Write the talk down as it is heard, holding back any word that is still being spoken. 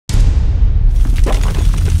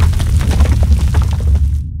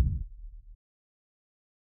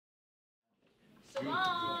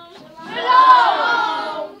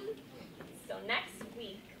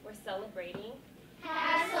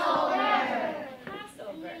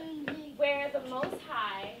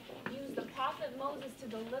Moses to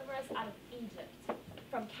deliver us out of Egypt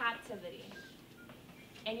from captivity.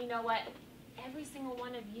 And you know what? Every single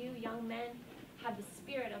one of you young men have the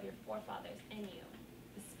spirit of your forefathers in you,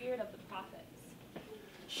 the spirit of the prophets.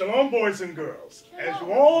 Shalom, boys and girls. Shalom. As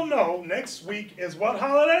you all know, next week is what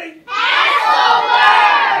holiday? Passover!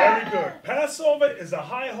 Very good. Passover is a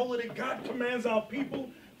high holiday God commands our people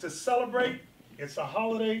to celebrate. It's a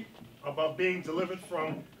holiday about being delivered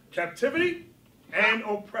from captivity and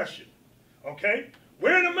oppression. Okay?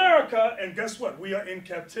 We're in America, and guess what? We are in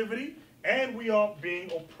captivity, and we are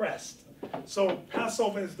being oppressed. So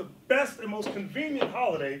Passover is the best and most convenient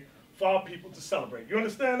holiday for our people to celebrate. You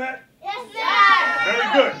understand that? Yes, sir.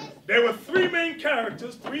 Very good. There were three main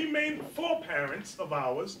characters, three main foreparents of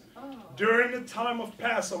ours during the time of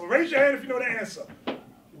Passover. Raise your hand if you know the answer.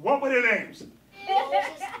 What were their names?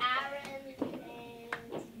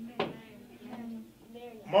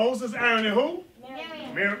 Moses, Aaron, and who?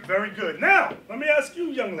 Miriam. Very good. Now, let me ask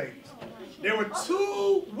you, young ladies. There were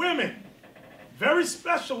two women very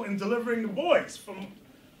special in delivering the boys from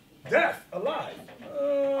death alive.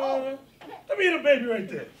 Let me hit a baby right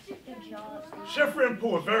there. Shifra and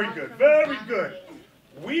Pua. Very good. Very good.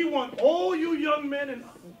 We want all you young men and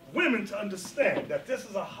women to understand that this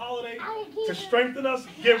is a holiday to strengthen us,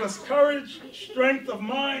 give us courage, strength of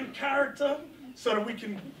mind, character, so that we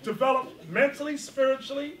can develop mentally,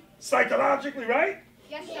 spiritually, psychologically, right?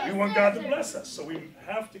 Yes, sir. We want God to bless us, so we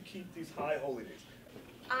have to keep these high holy days.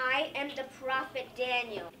 I am the prophet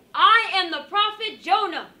Daniel. I am the prophet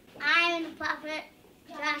Jonah. I am the prophet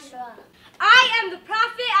Joshua. I am the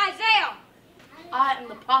prophet Isaiah. I am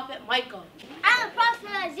the prophet Michael. I'm the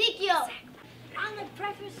prophet Ezekiel. I'm the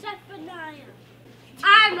prophet Zephaniah.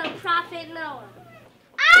 I'm the prophet Noah.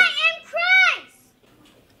 I am Christ.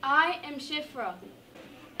 I am Shifra.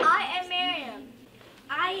 I am Miriam.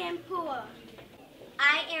 I am Pua.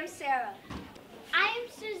 I am Sarah. I am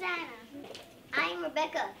Susanna. I am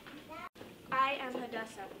Rebecca. I am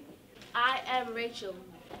Hadassah. I am Rachel.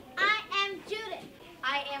 I am Judith.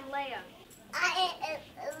 I am Leah. I am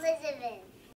Elizabeth.